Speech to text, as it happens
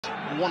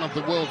one of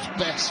the world's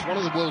best, one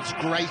of the world's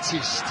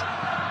greatest.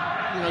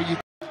 You know,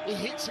 he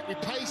hits it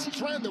with pace,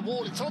 it's round the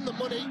wall, it's on the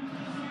money,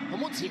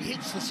 and once it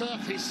hits the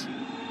surface,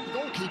 the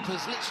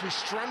goalkeeper's literally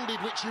stranded,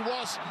 which he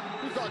was.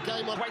 We've got a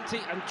game on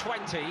 20 and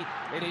 20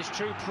 in his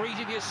 2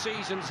 previous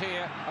seasons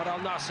here at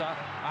Al-Nassr,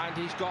 and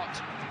he's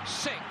got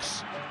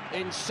 6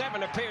 in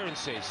 7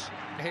 appearances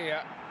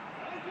here.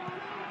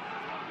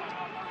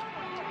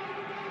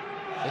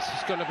 This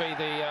is going to be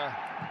the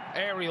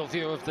aerial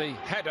view of the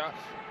header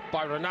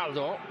by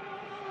Ronaldo.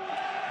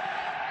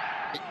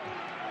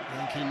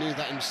 I think he knew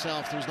that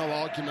himself, there was no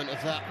argument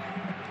of that.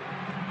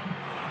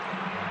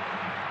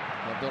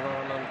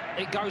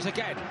 It goes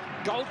again.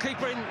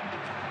 Goalkeeper in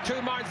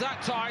 2 minds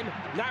that time.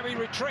 Now he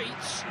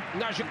retreats.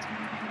 No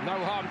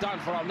harm done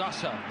for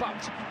Al-Nassr,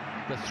 but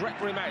the threat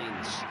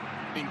remains.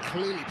 Been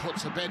clearly put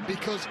to bed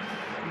because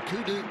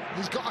Kudu,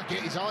 he's got to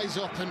get his eyes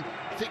up and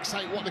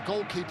fixate what the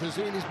goalkeeper's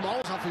doing. He's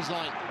miles off his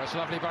line. That's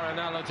lovely by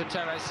Ronaldo to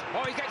Teles.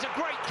 Oh, he gets a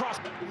great cross.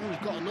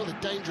 We've got another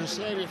dangerous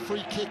area,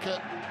 free kick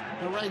at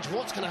the range.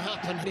 What's going to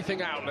happen?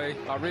 Anything out, Lee?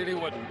 I really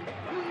wouldn't.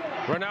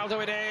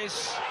 Ronaldo it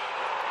is.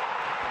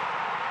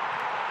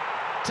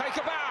 Take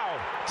a bow.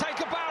 Take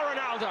a bow,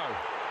 Ronaldo.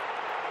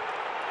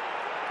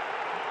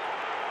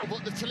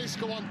 But the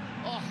Talisca one,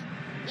 oh,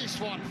 this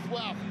one,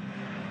 wow.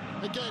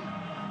 Again,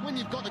 when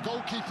you've got the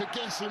goalkeeper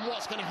guessing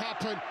what's going to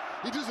happen,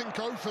 he doesn't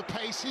go for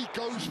pace, he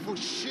goes for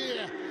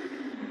sheer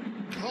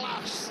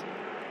class.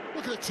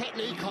 Look at the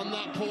technique on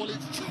that ball.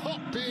 It's top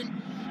bin,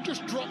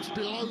 just drops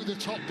below the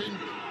top bin.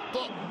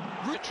 But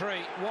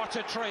what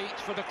a treat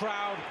for the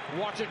crowd.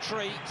 What a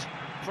treat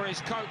for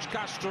his coach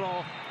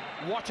Castro.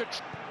 What a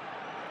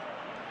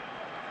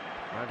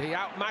and he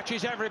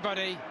outmatches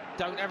everybody.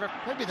 Don't ever.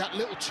 Maybe that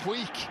little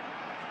tweak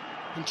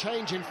and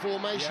change in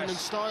formation and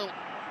style.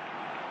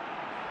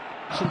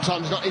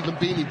 Sometimes not even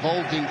being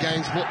involved in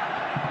games, but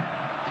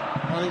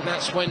I think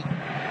that's when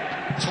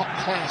top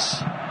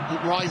class,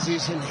 it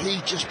rises and he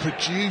just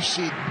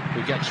produces.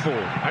 He gets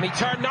forward and he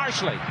turned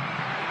nicely.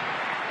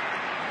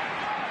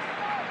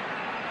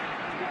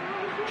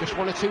 Just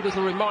 1 or 2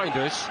 little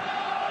reminders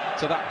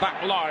to that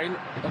back line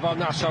of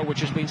Al-Nassr, which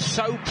has been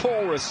so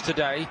porous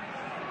today.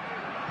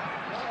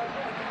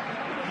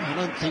 I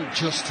don't think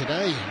just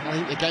today. I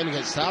think the game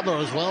against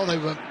Damac as well, they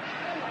were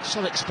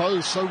so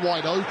exposed, so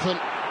wide open.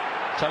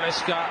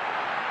 Talisca.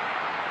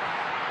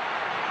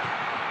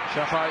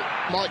 Shafai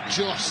might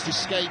just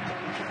escape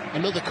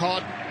another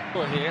card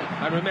here.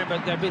 And remember,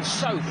 they've been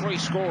so free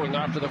scoring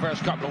after the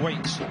first couple of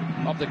weeks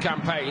of the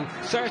campaign.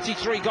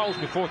 33 goals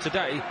before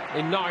today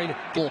in 9.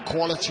 More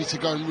quality to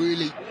go and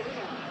really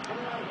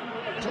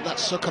put that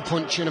sucker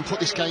punch in and put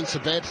this game to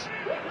bed.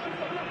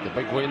 The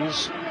big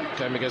wins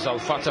came against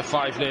Al-Fatah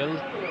 5-0.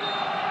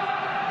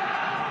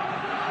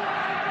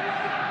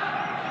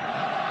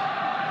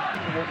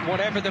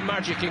 Whatever the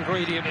magic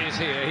ingredient is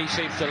here, he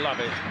seems to love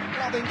it.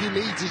 I think he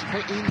needs his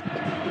put in.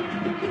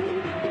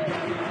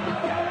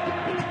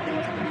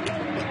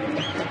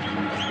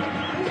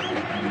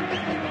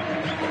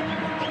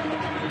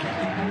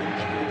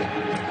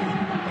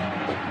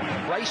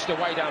 Raced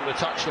away down the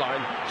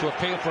touchline to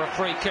appeal for a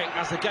free kick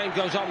as the game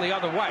goes on the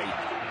other way.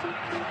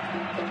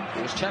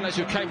 It was Teles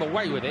who came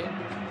away with it.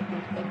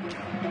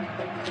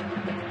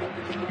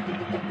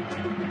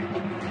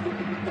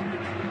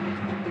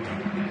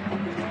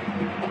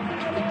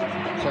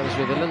 Teles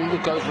with a little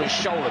look over his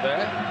shoulder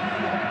there,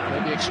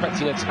 maybe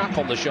expecting a tap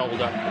on the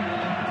shoulder.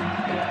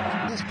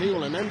 This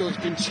Beal and Endo has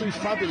been 2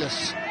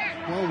 fabulous,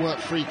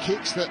 well-worked free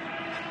kicks that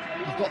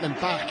have got them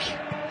back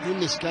in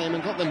this game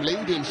and got them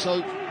leading. So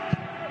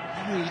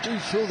you do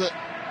feel that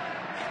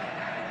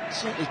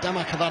certainly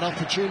Damac have had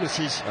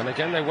opportunities. And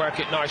again they work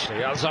it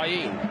nicely.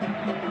 Al-Zayin.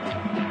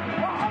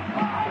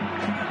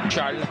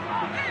 Child.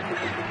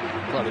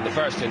 Well, in the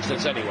first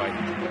instance anyway.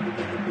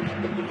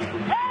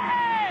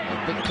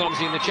 A bit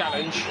clumsy in the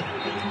challenge.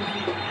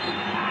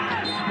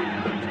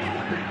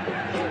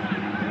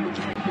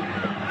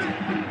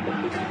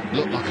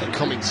 Looked like it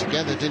coming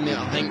together, didn't it?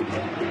 I think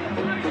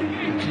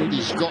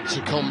Kudi's got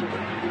to come.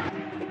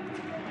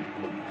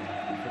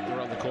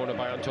 Around the corner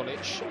by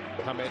Antolic.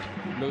 Hamed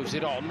moves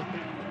it on.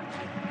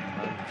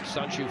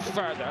 Sancho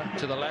further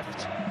to the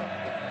left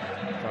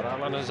for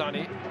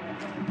Al-Nassr.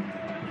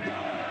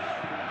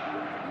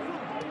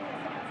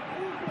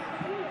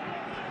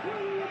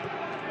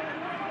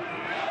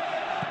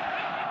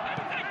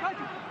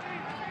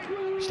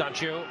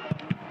 Sancho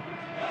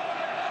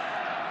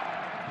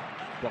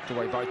blocked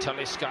away by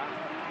Talisca.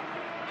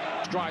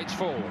 Strides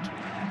forward,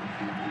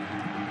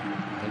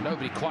 and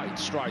nobody quite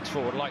strides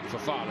forward like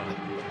Fofana.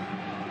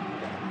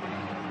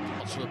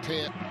 To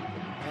appear.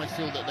 I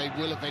feel that they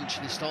will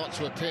eventually start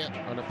to appear.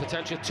 And a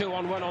potential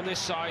 2-on-1 on this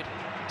side.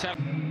 And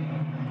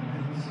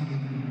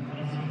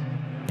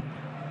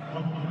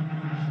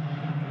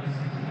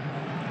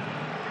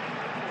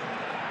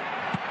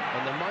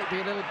there might be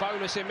a little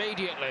bonus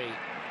immediately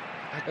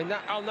in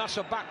that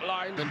Al-Nassr back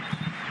line. And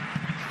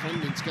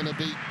defending's going to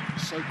be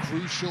so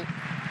crucial.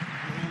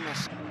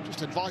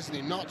 Just advising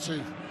him not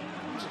to.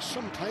 There's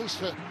some pace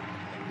for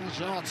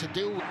Najar to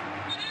deal with.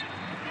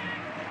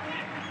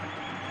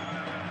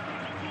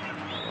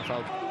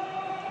 felt.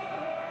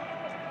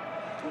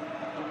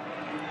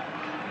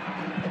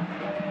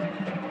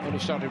 Only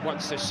started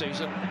once this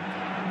season.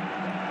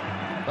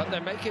 But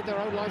they're making their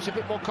own lives a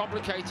bit more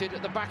complicated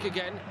at the back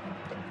again.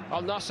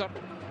 Al-Nassr.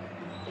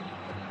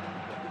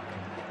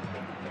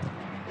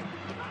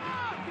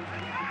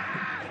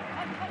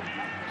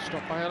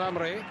 Stopped by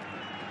Al-Amri.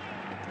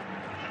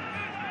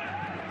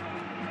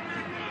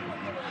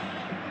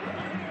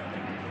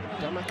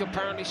 Damac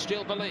apparently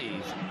still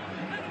believe.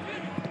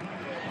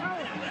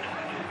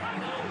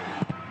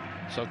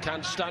 So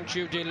can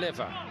Stanchu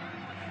deliver?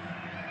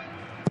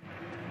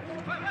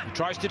 He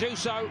tries to do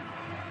so.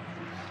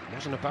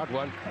 Wasn't a bad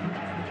one.